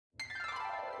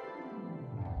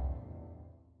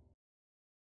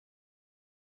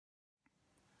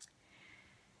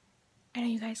I know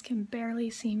you guys can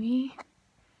barely see me.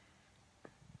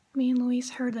 Me and Luis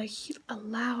heard a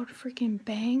loud freaking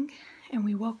bang and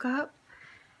we woke up,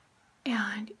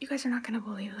 and you guys are not gonna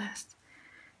believe this.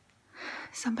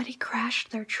 Somebody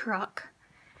crashed their truck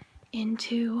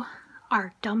into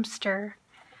our dumpster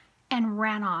and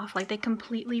ran off. Like, they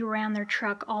completely ran their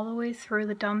truck all the way through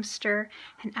the dumpster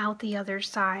and out the other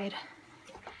side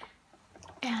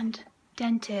and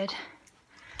dented.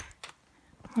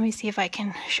 Let me see if I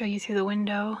can show you through the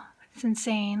window. It's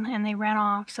insane. And they ran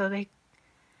off, so they're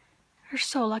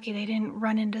so lucky they didn't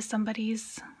run into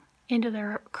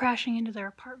crashing into their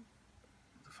apartment.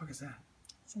 What the fuck is that?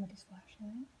 Somebody's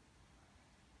flashlight.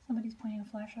 Somebody's pointing a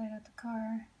flashlight at the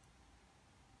car.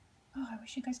 Oh, I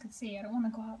wish you guys could see. I don't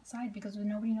want to go outside because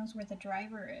nobody knows where the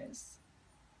driver is.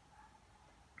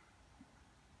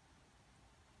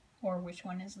 Or which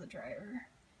one is the driver.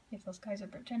 If those guys are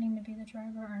pretending to be the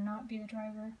driver or not be the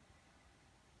driver.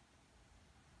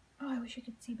 Oh, I wish you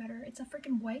could see better. It's a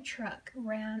freaking white truck.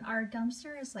 Our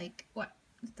dumpster is like, what?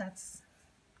 That's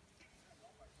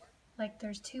like,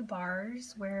 there's 2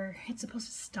 bars where it's supposed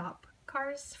to stop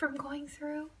cars from going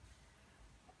through.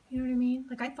 You know what I mean?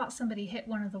 Like, I thought somebody hit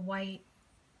one of the white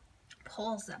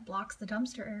poles that blocks the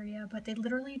dumpster area, but they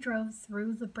literally drove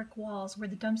through the brick walls where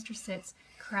the dumpster sits,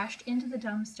 crashed into the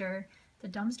dumpster. The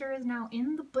dumpster is now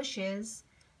in the bushes.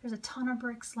 There's a ton of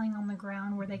bricks laying on the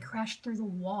ground where they crashed through the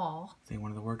wall. I think one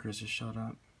of the workers just showed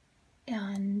up.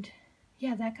 And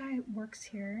yeah, that guy works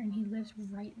here and he lives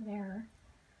right there.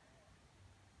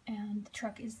 And the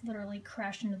truck is literally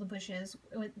crashed into the bushes,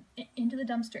 into the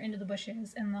dumpster, into the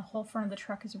bushes, and the whole front of the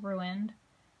truck is ruined,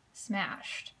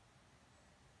 smashed.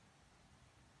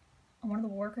 And one of the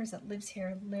workers that lives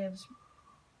here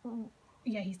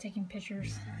yeah, he's taking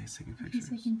pictures. Yeah, he's taking pictures. He's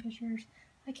taking pictures.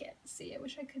 I can't see. I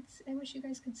wish you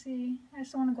guys could see. I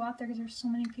just don't want to go out there because there's so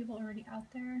many people already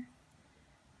out there.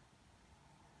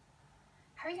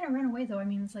 How are you gonna run away though? I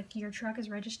mean, it's like your truck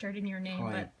is registered in your name,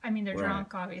 but I mean, they're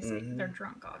drunk, obviously. Mm-hmm. They're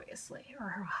drunk, obviously, or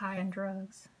high on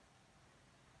drugs.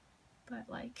 But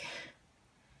like,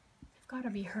 they've got to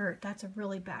be hurt. That's a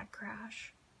really bad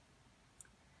crash.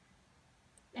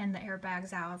 And the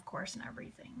airbag's out, of course, and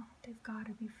everything. They've got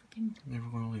to be freaking... They were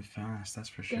going really fast, that's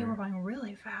for sure. They were going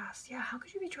really fast. Yeah, how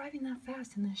could you be driving that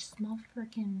fast in this small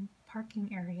freaking parking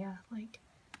area? Like,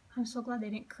 I'm so glad they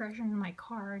didn't crash into my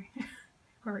car.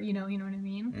 Or, you know what I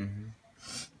mean? Mm-hmm.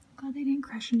 Glad they didn't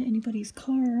crash into anybody's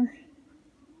car.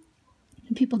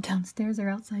 And people downstairs are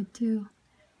outside, too.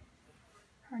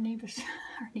 Our neighbors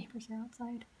are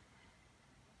outside.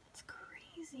 That's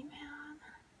crazy, man.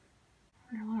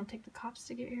 I don't want to take the cops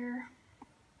to get here.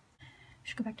 I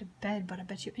should go back to bed, but I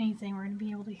bet you anything we're gonna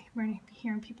be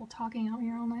hearing people talking out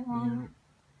here all night long.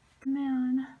 Yeah.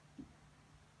 Man,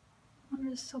 I'm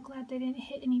just so glad they didn't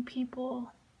hit any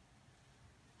people.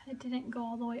 It didn't go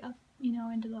all the way up,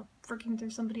 into the freaking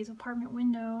through somebody's apartment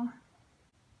window.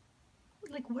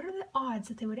 Like, what are the odds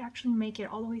that they would actually make it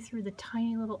all the way through the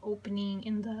tiny little opening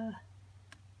in the...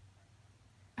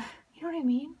 You know what I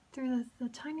mean? Through the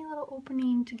tiny little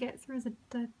opening to get through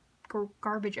the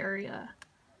garbage area.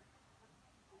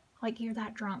 Like, you're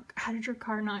that drunk. How did your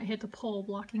car not hit the pole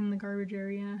blocking the garbage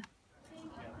area?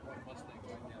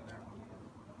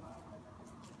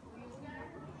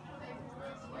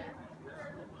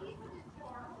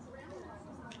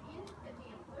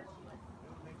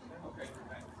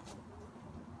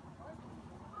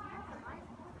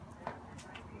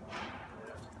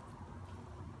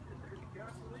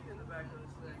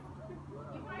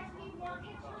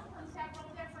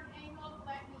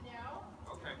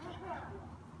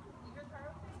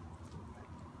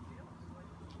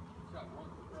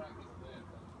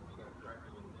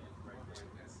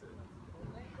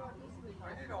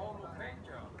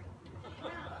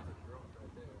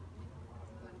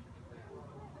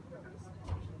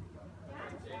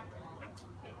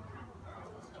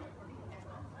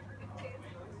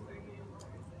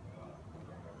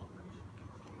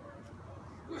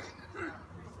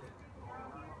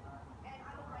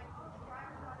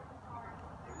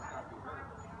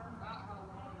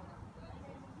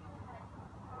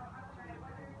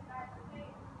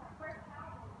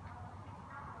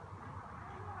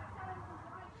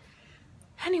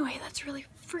 Anyway, that's really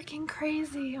freaking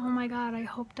crazy. Oh my god, I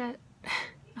hope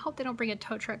they don't bring a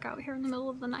tow truck out here in the middle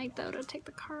of the night though to take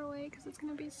the car away, because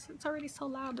it's already so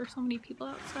loud. There's so many people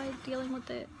outside dealing with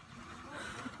it.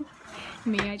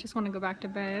 Me, I just want to go back to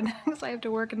bed because I have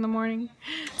to work in the morning.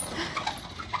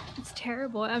 It's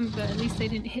terrible, but at least they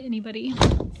didn't hit anybody.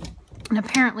 And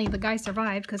apparently the guy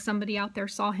survived because somebody out there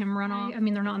saw him run off. I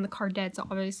mean, they're not in the car dead, so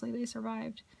obviously they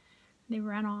survived. They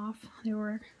ran off. They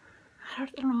were I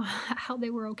don't know how they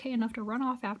were okay enough to run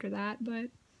off after that, but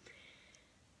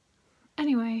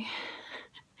anyway,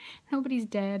 nobody's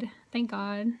dead. Thank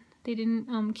God. They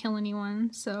didn't kill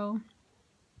anyone, so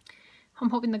I'm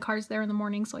hoping the car's there in the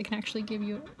morning so I can actually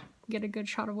get a good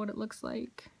shot of what it looks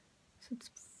like. So it's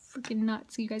freaking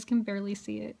nuts. You guys can barely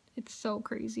see it. It's so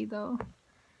crazy though.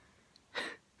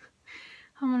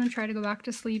 I'm gonna try to go back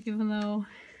to sleep even though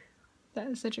that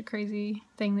is such a crazy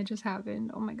thing that just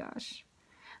happened. Oh my gosh.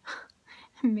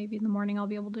 Maybe in the morning I'll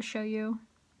be able to show you.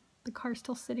 The car's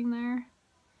still sitting there.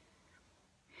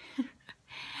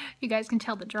 You guys can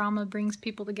tell the drama brings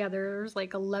people together. There's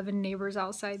like 11 neighbors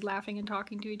outside laughing and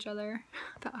talking to each other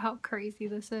about how crazy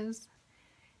this is.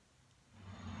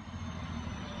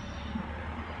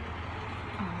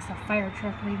 Oh, it's a fire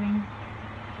truck leaving.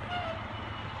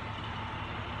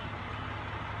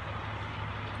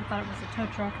 I thought it was a tow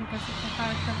truck. I guess it's a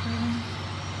fire truck leaving.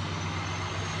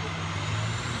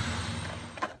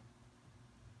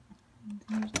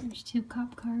 There's 2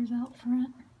 cop cars out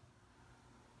front.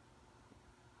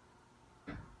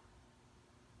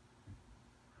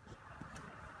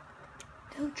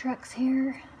 Tow trucks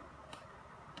here.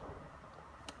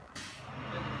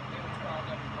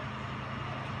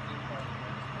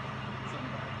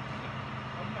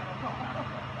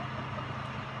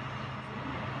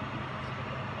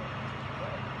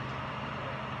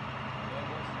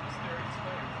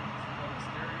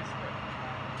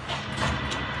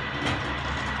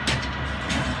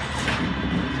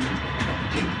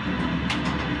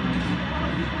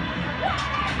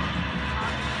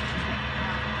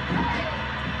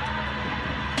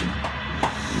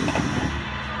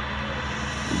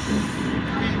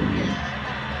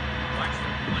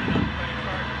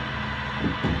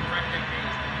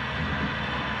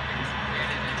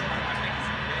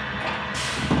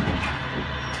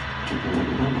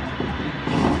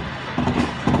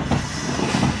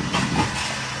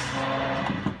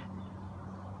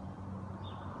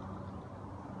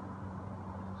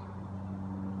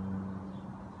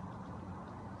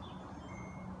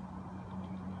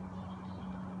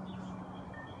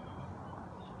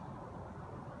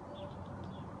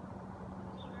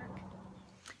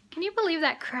 Can you believe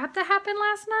that crap that happened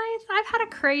last night? I've had a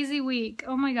crazy week.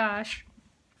 Oh my gosh.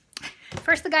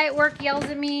 First the guy at work yells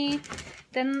at me.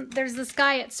 Then there's this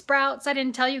guy at Sprouts. I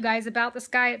didn't tell you guys about this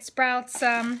guy at Sprouts.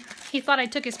 He thought I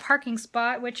took his parking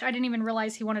spot, which I didn't even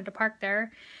realize he wanted to park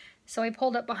there. So he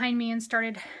pulled up behind me and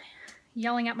started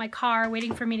yelling at my car,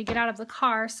 waiting for me to get out of the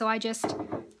car. So I just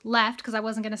left because I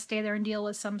wasn't going to stay there and deal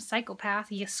with some psychopath.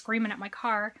 He was screaming at my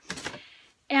car.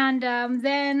 And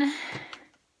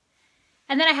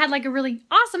then I had like a really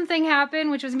awesome thing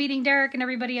happen, which was meeting Derek and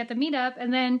everybody at the meetup.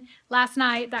 And then last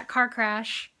night, that car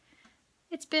crash.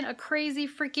 It's been a crazy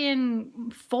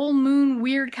freaking full moon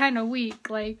weird kind of week.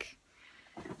 Like,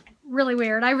 really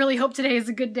weird. I really hope today is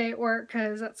a good day at work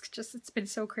because that's just, it's been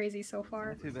so crazy so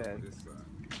far. Too bad.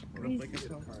 Crazy.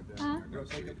 Huh?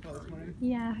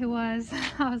 Yeah, it was.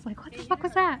 I was like, what the fuck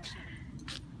was that?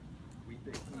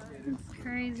 It's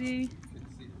crazy.